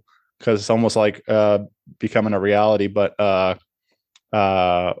cool because it's almost like becoming a reality. But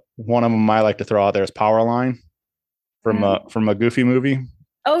one of them I like to throw out there is Powerline from a Goofy movie.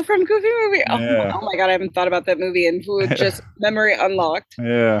 Oh, from Goofy movie. Yeah. Oh my god, I haven't thought about that movie and just memory unlocked.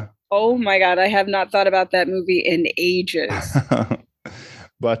 Yeah. Oh my god, I have not thought about that movie in ages.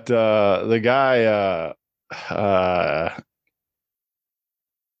 But the guy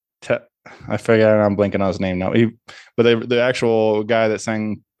I forget, I'm blanking on his name now. But the actual guy that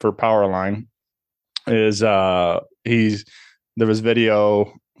sang for Powerline is there was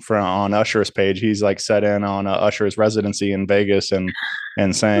video on Usher's page. He's like set in on Usher's residency in Vegas and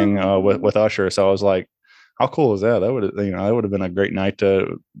sang with Usher. So I was like, how cool is that? That would have been a great night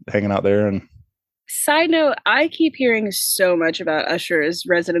to hanging out there. And side note, I keep hearing so much about Usher's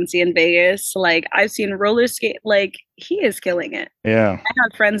residency in Vegas. Like I've seen roller skate, like he is killing it. Yeah. I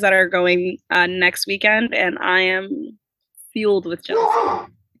have friends that are going next weekend and I am fueled with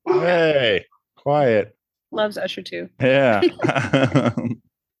jealousy. Hey, quiet. Loves Usher too. Yeah.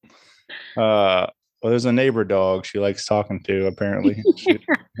 Well, there's a neighbor dog she likes talking to, apparently.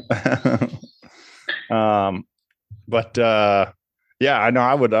 But yeah, I know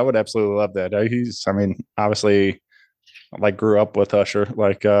I would absolutely love that. Obviously like grew up with Usher.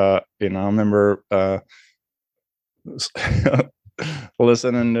 Like I remember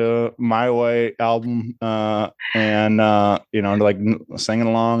listening to My Way album and like singing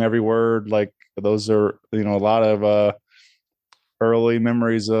along every word. Like those are a lot of early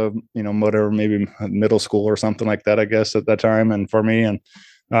memories of whatever, maybe middle school or something like that, I guess, at that time. And for me, and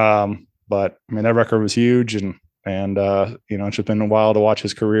but that record was huge, and it's just been a while to watch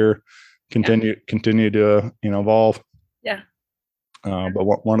his career continue to evolve. Yeah.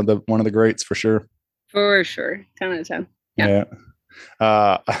 But one of the greats for sure. For sure. 10 out of 10. Yeah.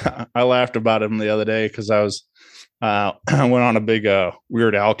 I laughed about him the other day because I went on a big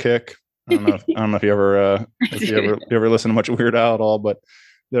Weird Al kick. I don't know if you ever you ever listen to much Weird Al at all, but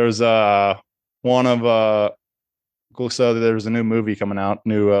there's one of so there's a new movie coming out,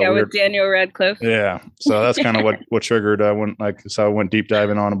 with Daniel Radcliffe. Yeah, so that's kind of what triggered. I went deep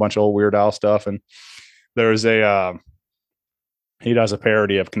diving on a bunch of old Weird Al stuff, and there's he does a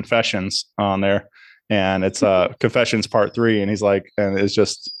parody of Confessions on there, and it's Confessions Part 3, and he's like, and it's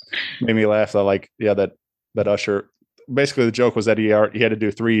just made me laugh. That Usher. Basically, the joke was that he had to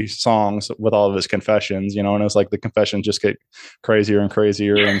do 3 songs with all of his confessions, and it was like the confessions just get crazier and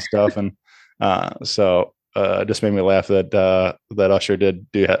crazier and stuff, and so it just made me laugh that Usher did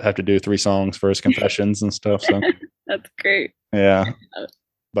have to do 3 songs for his confessions and stuff. So that's great. Yeah,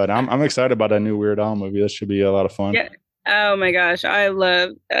 but I'm excited about that new Weird Al movie. That should be a lot of fun. Yeah. Oh my gosh,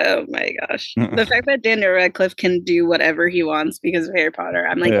 the fact that Daniel Radcliffe can do whatever he wants because of Harry Potter.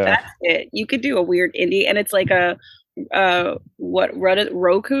 I'm like, that's it. You could do a weird indie, and it's like a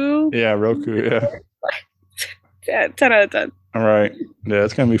Roku? Yeah, Roku. Yeah. Yeah, 10 out of 10. All right. Yeah,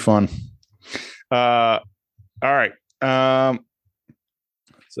 it's gonna be fun. All right. So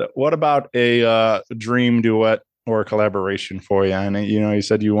what about a dream duet or collaboration for you? And you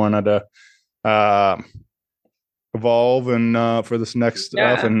said you wanted to evolve and for this next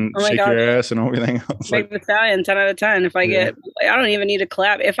stuff and shake your ass and everything else. Meg Thee Stallion, 10 out of 10. If I get, I don't even need a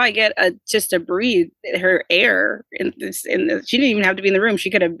clap. If I get just to breathe her air in this, she didn't even have to be in the room. She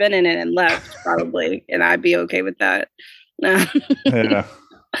could have been in it and left probably, and I'd be okay with that.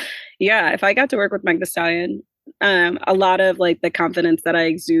 Yeah. If I got to work with Meg Thee Stallion, a lot of like the confidence that I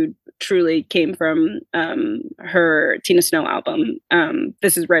exude truly came from her Tina Snow album.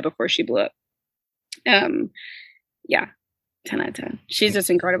 This is right before she blew up. Yeah, 10 out of 10. She's just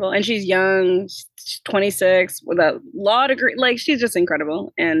incredible. And she's young, she's 26 with a lot of great, like, she's just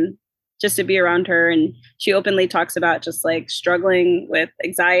incredible. And just to be around her, and she openly talks about just like struggling with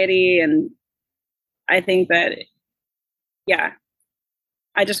anxiety. And I think that,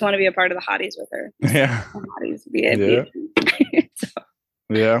 I just want to be a part of the hotties with her. Yeah. Hotties,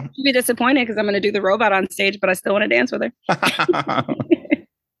 yeah. She'd be disappointed because I'm going to do the robot on stage, but I still want to dance with her.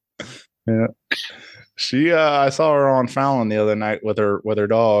 Yeah. She I saw her on Fallon the other night with her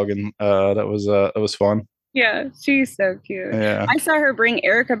dog, and that was fun. Yeah, she's so cute. Yeah. I saw her bring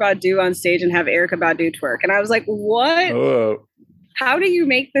Erykah Badu on stage and have Erykah Badu twerk, and I was like, "What? Oh. How do you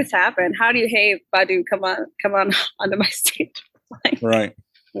make this happen? How do you, hey Badu, come on onto my stage?" Like, right.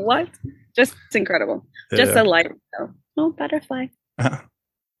 What? Just it's incredible. Yeah. Just a light though. Oh, butterfly. I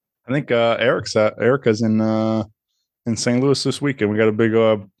think Erykah's in St. Louis this weekend. We got a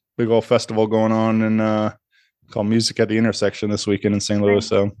big old festival going on and called Music at the Intersection this weekend in St. Louis.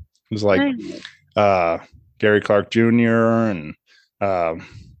 So it was like Gary Clark Jr. and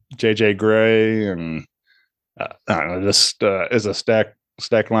JJ Gray and I don't know, just is a stack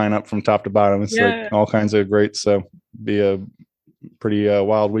lineup from top to bottom. It's like all kinds of greats. So be a pretty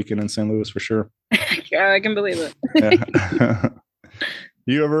wild weekend in St. Louis for sure. Yeah, I can believe it. Yeah.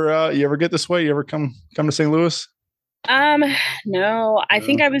 You ever get this way? You ever come to St. Louis? No, I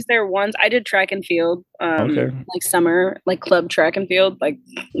think I was there once. I did track and field, like summer, like club track and field. Like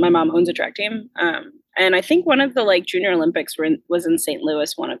my mom owns a track team. And I think one of the like Junior Olympics was in St.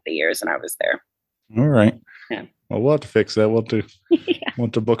 Louis one of the years, and I was there. All right. Yeah. Well, we'll have to fix that. We'll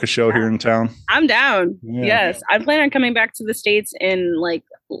have to book a show here in town. I'm down. Yeah. Yes. I plan on coming back to the States in like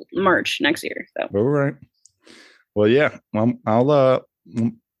March next year. So. All right. Well, yeah. Well, I'll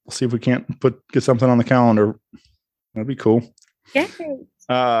see if we can't get something on the calendar. That'd be cool. Yeah.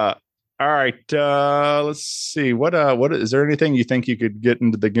 All right. Let's see. What is there anything you think you could get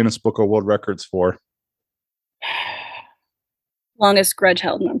into the Guinness Book of World Records for? Longest grudge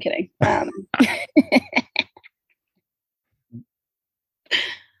held. No, I'm kidding.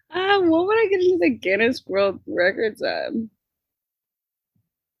 What would I get into the Guinness World Records?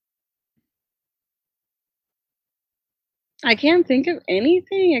 I can't think of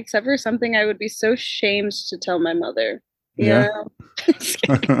anything except for something I would be so shamed to tell my mother. Yeah.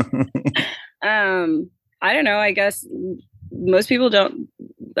 I don't know. I guess most people don't.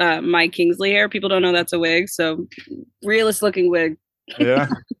 My Kingsley hair, people don't know that's a wig. So realist looking wig. Yeah.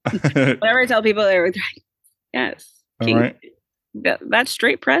 Whenever I tell people, they're like, yes. All right. That's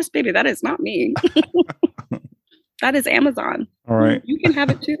straight press, baby. That is not me. That is Amazon. All right. You can have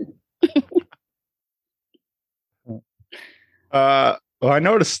it too. Well, I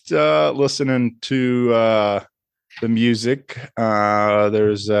noticed listening to the music.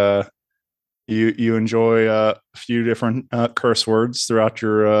 There's you enjoy a few different curse words throughout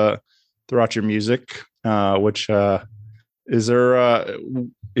your music. Which is there?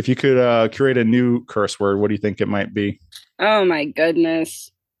 If you could create a new curse word, what do you think it might be? Oh my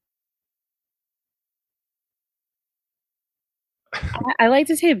goodness. I like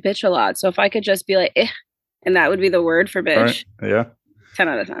to say bitch a lot. So if I could just be like, and that would be the word for bitch, Right? Yeah. 10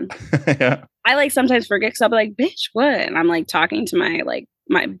 out of 10. Yeah. I like sometimes forget because I'll be like, bitch, what? And I'm like talking to my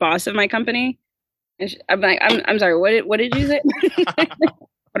boss of my company. And I'm like, I'm sorry, what did you say?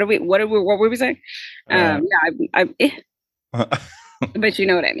 what were we saying? Yeah, but you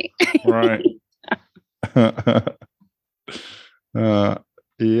know what I mean. Right.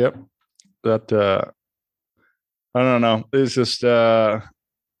 Yep. That I don't know. It's just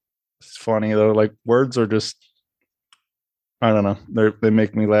it's funny though. Like words are just I don't know. They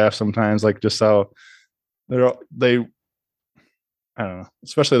make me laugh sometimes. Like just how they I don't know.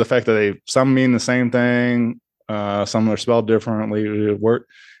 Especially the fact that some mean the same thing, some are spelled differently. Work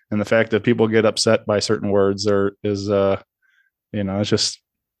and the fact that people get upset by certain words is it's just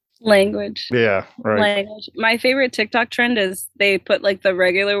Language. yeah, right. Language. My favorite TikTok trend is they put like the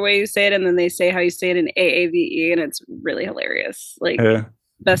regular way you say it and then they say how you say it in AAVE and it's really hilarious. Like Yeah.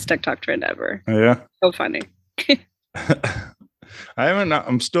 best TikTok trend ever. Yeah. So funny. I haven't.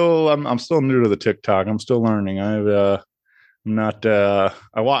 I'm still new to the TikTok. I'm still learning. I'm not. I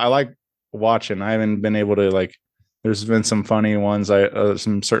like watching. I haven't been able to like. There's been some funny ones.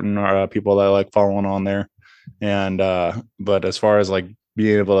 Some certain people that I like following on there, and but as far as like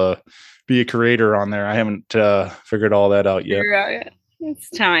being able to be a creator on there, I haven't figured all that out yet.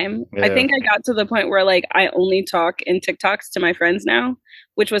 It's time. Yeah. I think I got to the point where like I only talk in TikToks to my friends now,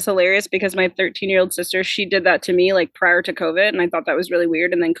 which was hilarious because my 13-year-old sister, she did that to me like prior to COVID. And I thought that was really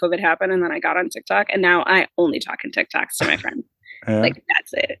weird. And then COVID happened and then I got on TikTok and now I only talk in TikToks to my friends. Yeah. Like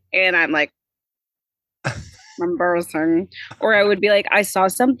that's it. And I'm like, embarrassing. Or I would be like, I saw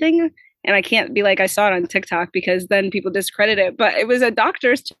something and I can't be like, I saw it on TikTok because then people discredit it. But it was a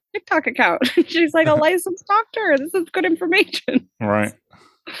doctor's TikTok account. She's like a licensed doctor. This is good information. Right.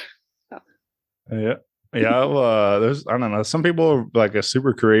 Yeah. Yeah. Well, there's, I don't know. Some people are like a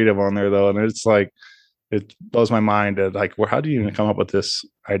super creative on there though. And it's like, it blows my mind that like, well, how do you even come up with this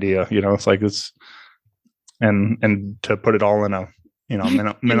idea? It's like it's, and to put it all in a,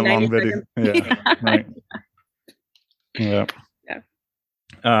 minute long video. Yeah. Right. Yeah.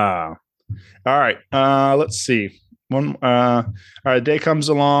 Yeah. All right. Let's see. All right. Day comes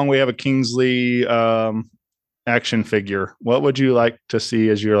along. We have a Kingsley action figure. What would you like to see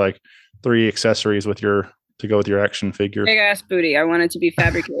as your like 3 accessories to go with your action figure? Big ass booty. I want it to be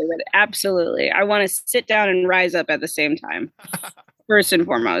fabricated. Absolutely. I want to sit down and rise up at the same time. First and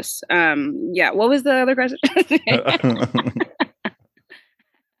foremost. Yeah. What was the other question?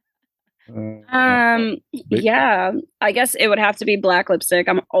 Yeah, I guess it would have to be black lipstick.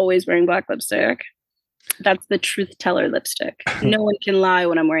 I'm always wearing black lipstick. That's the truth teller lipstick. No one can lie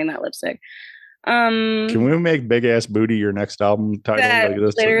when I'm wearing that lipstick. Can we make Big Ass Booty your next album title? Like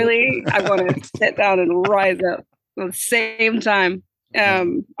this? Literally, I want to sit down and rise up at the same time. I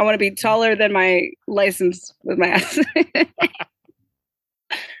want to be taller than my license with my ass.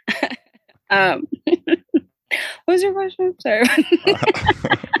 What was your question? Sorry.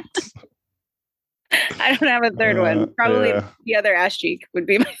 I don't have a third one. Probably the other ass cheek would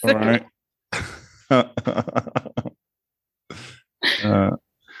be my third one.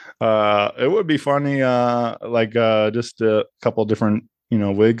 It would be funny, just a couple different,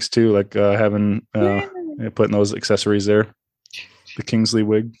 wigs too, like having putting those accessories there. The Kingsley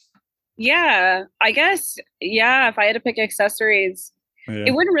wig. Yeah, I guess. Yeah, if I had to pick accessories,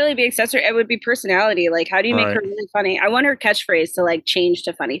 it wouldn't really be accessory. It would be personality. Like, how do you make her really funny? I want her catchphrase to like change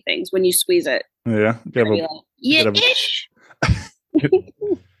to funny things when you squeeze it. Yeah. Yeah,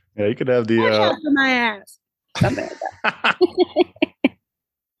 you could have the my ass. Something like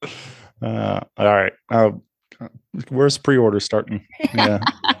that. All right. Where's pre-order starting? Yeah.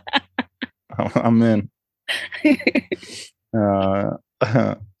 I'm in.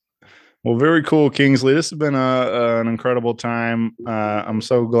 Well, very cool, Kingsley. This has been an incredible time. I'm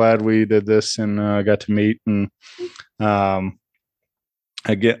so glad we did this and got to meet. And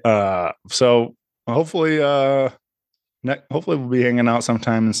so hopefully we'll be hanging out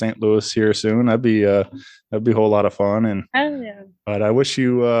sometime in St. Louis here soon. That'd be a whole lot of fun. And but I wish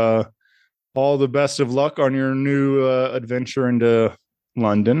you all the best of luck on your new adventure into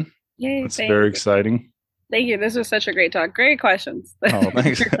London. Yay! It's very exciting. Thank you. This was such a great talk. Great questions. Oh,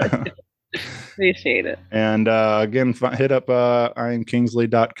 thanks. Appreciate it. And again, hit up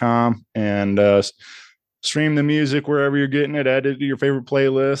IamKingsley.com and stream the music wherever you're getting it. Add it to your favorite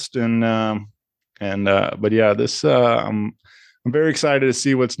playlist. And And but yeah, this I'm very excited to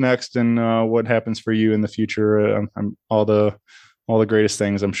see what's next and what happens for you in the future. I'm all the greatest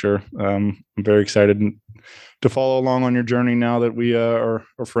things, I'm sure. I'm very excited to follow along on your journey now that we are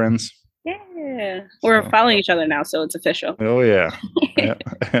friends. Yeah, we're following each other now, so it's official. Oh yeah. Yeah.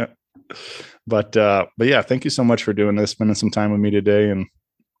 But yeah, thank you so much for doing this, spending some time with me today, and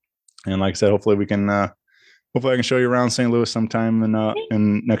like I said, hopefully I can show you around St. Louis sometime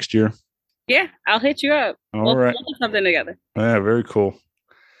in next year. Yeah, I'll hit you up. All right. We'll do something together. Yeah, very cool.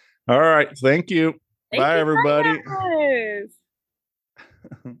 All right, thank you. Bye, everybody. Guys.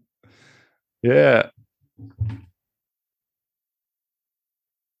 Yeah.